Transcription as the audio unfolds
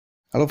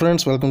Hello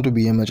friends, welcome to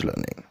BMH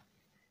Learning.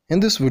 In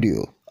this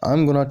video,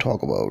 I'm gonna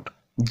talk about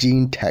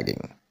gene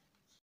tagging.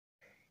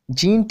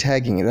 Gene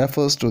tagging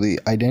refers to the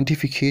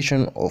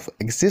identification of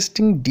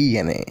existing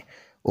DNA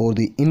or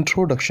the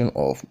introduction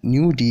of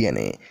new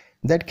DNA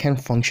that can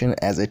function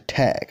as a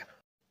tag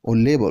or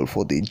label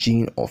for the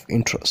gene of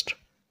interest.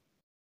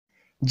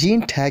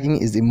 Gene tagging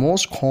is the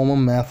most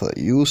common method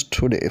used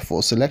today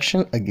for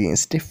selection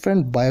against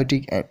different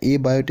biotic and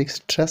abiotic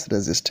stress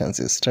resistance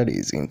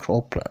studies in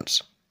crop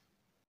plants.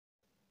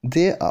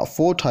 There are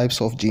four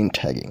types of gene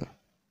tagging: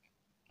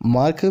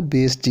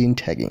 marker-based gene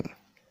tagging,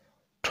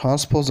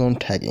 transposon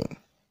tagging,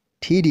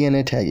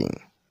 tDNA tagging,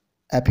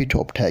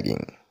 epitope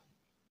tagging.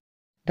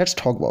 Let's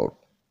talk about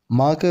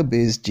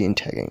marker-based gene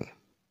tagging.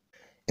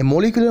 A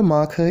molecular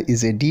marker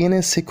is a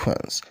DNA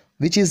sequence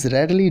which is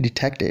readily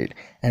detected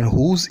and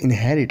whose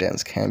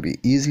inheritance can be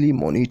easily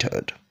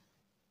monitored.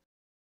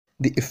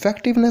 The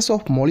effectiveness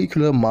of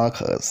molecular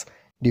markers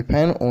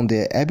depend on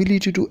their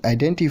ability to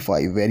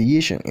identify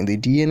variation in the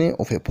DNA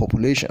of a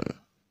population.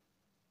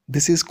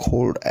 This is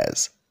called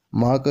as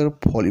marker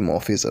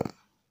polymorphism.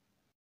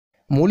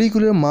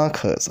 Molecular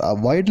markers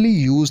are widely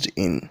used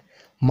in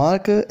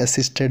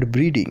marker-assisted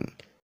breeding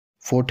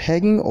for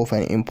tagging of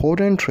an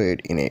important trait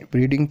in a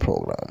breeding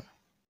program.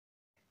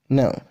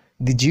 Now,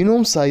 the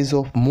genome size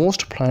of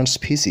most plant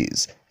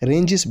species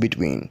ranges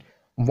between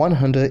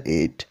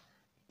 108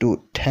 to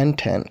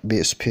 1010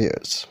 base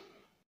pairs.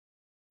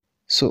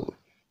 So,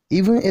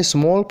 even a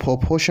small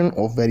proportion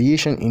of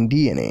variation in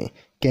DNA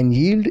can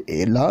yield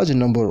a large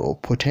number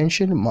of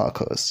potential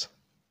markers.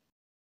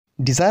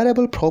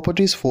 Desirable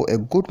properties for a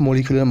good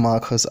molecular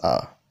markers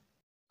are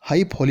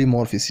high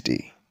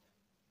polymorphicity,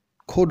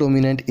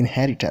 codominant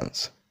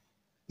inheritance,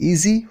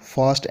 easy,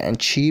 fast and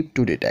cheap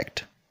to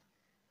detect,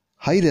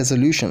 high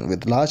resolution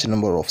with large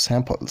number of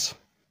samples.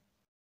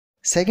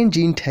 Second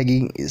gene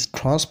tagging is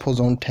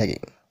transposon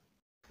tagging.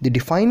 The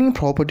defining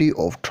property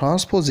of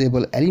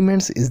transposable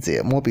elements is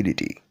their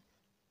mobility.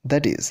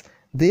 That is,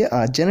 they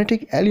are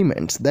genetic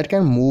elements that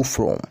can move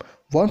from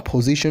one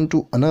position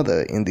to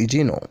another in the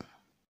genome.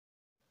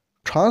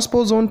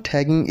 Transposon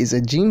tagging is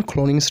a gene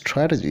cloning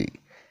strategy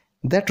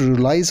that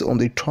relies on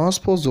the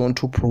transposon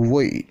to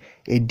provide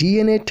a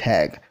DNA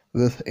tag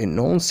with a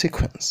known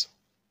sequence.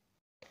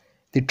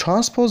 The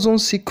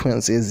transposon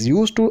sequence is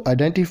used to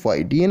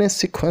identify DNA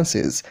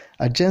sequences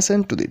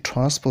adjacent to the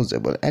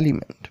transposable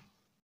element.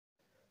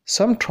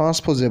 Some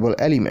transposable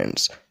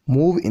elements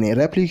move in a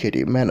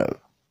replicative manner,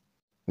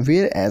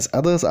 whereas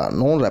others are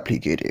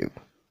non-replicative.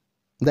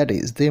 That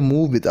is, they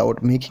move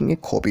without making a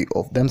copy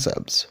of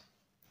themselves.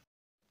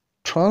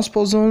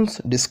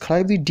 Transposons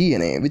describe the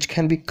DNA which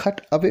can be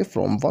cut away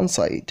from one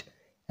site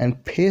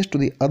and pasted to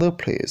the other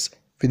place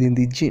within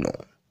the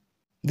genome.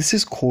 This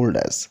is called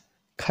as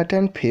cut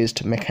and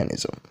paste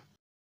mechanism.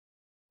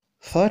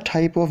 Third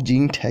type of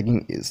gene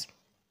tagging is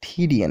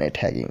tDNA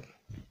tagging.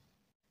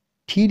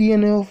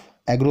 tDNA of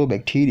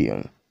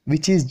Agrobacterium,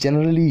 which is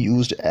generally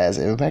used as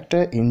a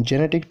vector in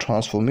genetic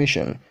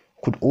transformation,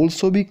 could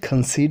also be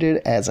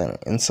considered as an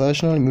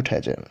insertional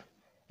mutagen,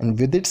 and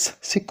with its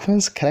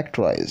sequence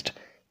characterized,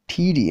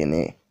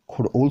 tDNA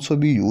could also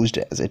be used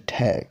as a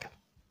tag.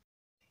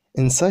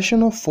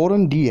 Insertion of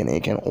foreign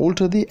DNA can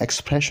alter the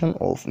expression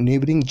of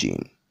neighboring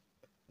gene,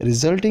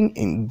 resulting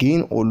in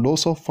gain or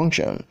loss of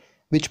function,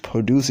 which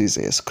produces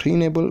a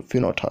screenable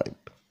phenotype.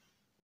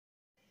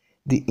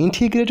 The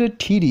integrated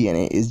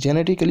tDNA is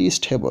genetically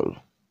stable.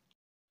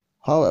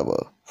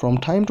 However, from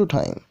time to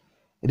time,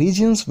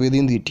 regions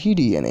within the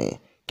tDNA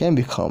can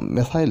become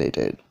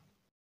methylated,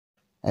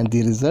 and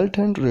the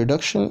resultant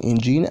reduction in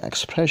gene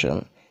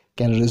expression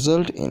can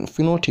result in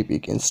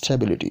phenotypic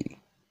instability.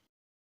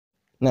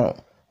 Now,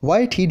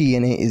 why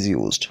tDNA is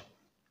used?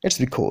 It's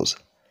because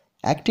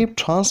active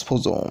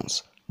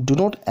transposons do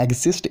not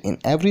exist in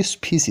every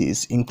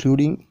species,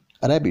 including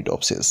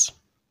Arabidopsis.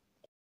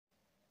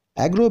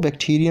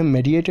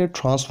 Agrobacterium-mediated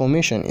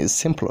transformation is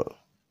simpler.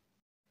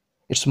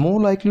 It's more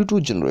likely to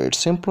generate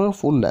simpler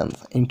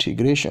full-length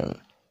integration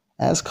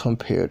as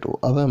compared to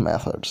other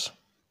methods.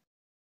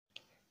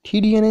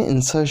 tDNA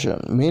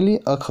insertion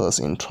mainly occurs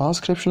in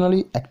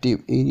transcriptionally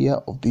active area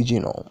of the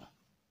genome.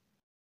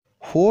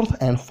 Fourth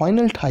and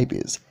final type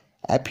is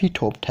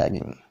epitope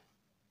tagging.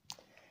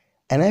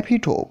 An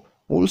epitope,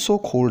 also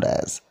called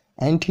as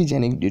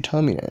antigenic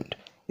determinant,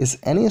 is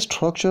any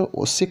structure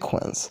or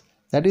sequence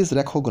that is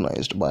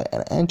recognized by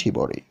an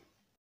antibody.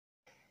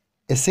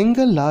 A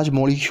single large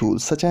molecule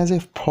such as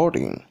a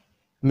protein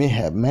may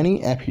have many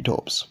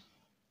epitopes.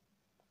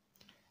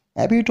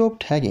 Epitope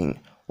tagging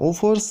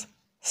offers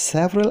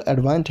several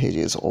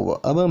advantages over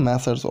other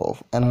methods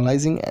of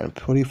analyzing and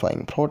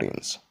purifying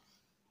proteins.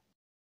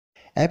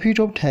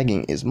 Epitope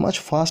tagging is much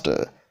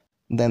faster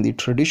than the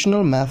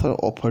traditional method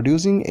of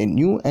producing a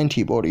new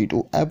antibody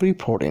to every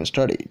protein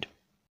studied.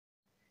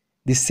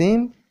 The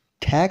same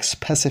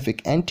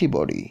tag-specific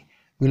antibody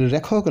will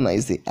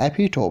recognize the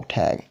epitope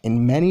tag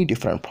in many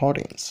different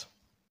proteins.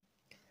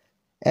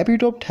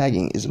 Epitope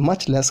tagging is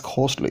much less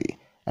costly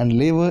and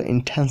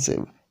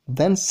labor-intensive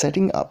then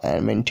setting up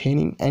and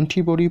maintaining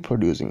antibody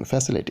producing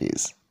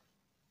facilities.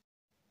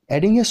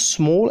 Adding a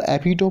small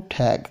epitope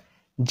tag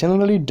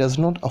generally does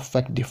not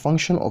affect the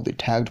function of the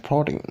tagged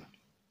protein,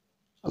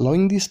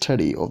 allowing the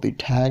study of the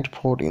tagged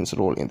protein's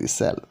role in the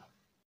cell.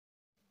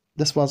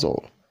 This was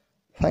all.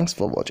 Thanks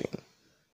for watching.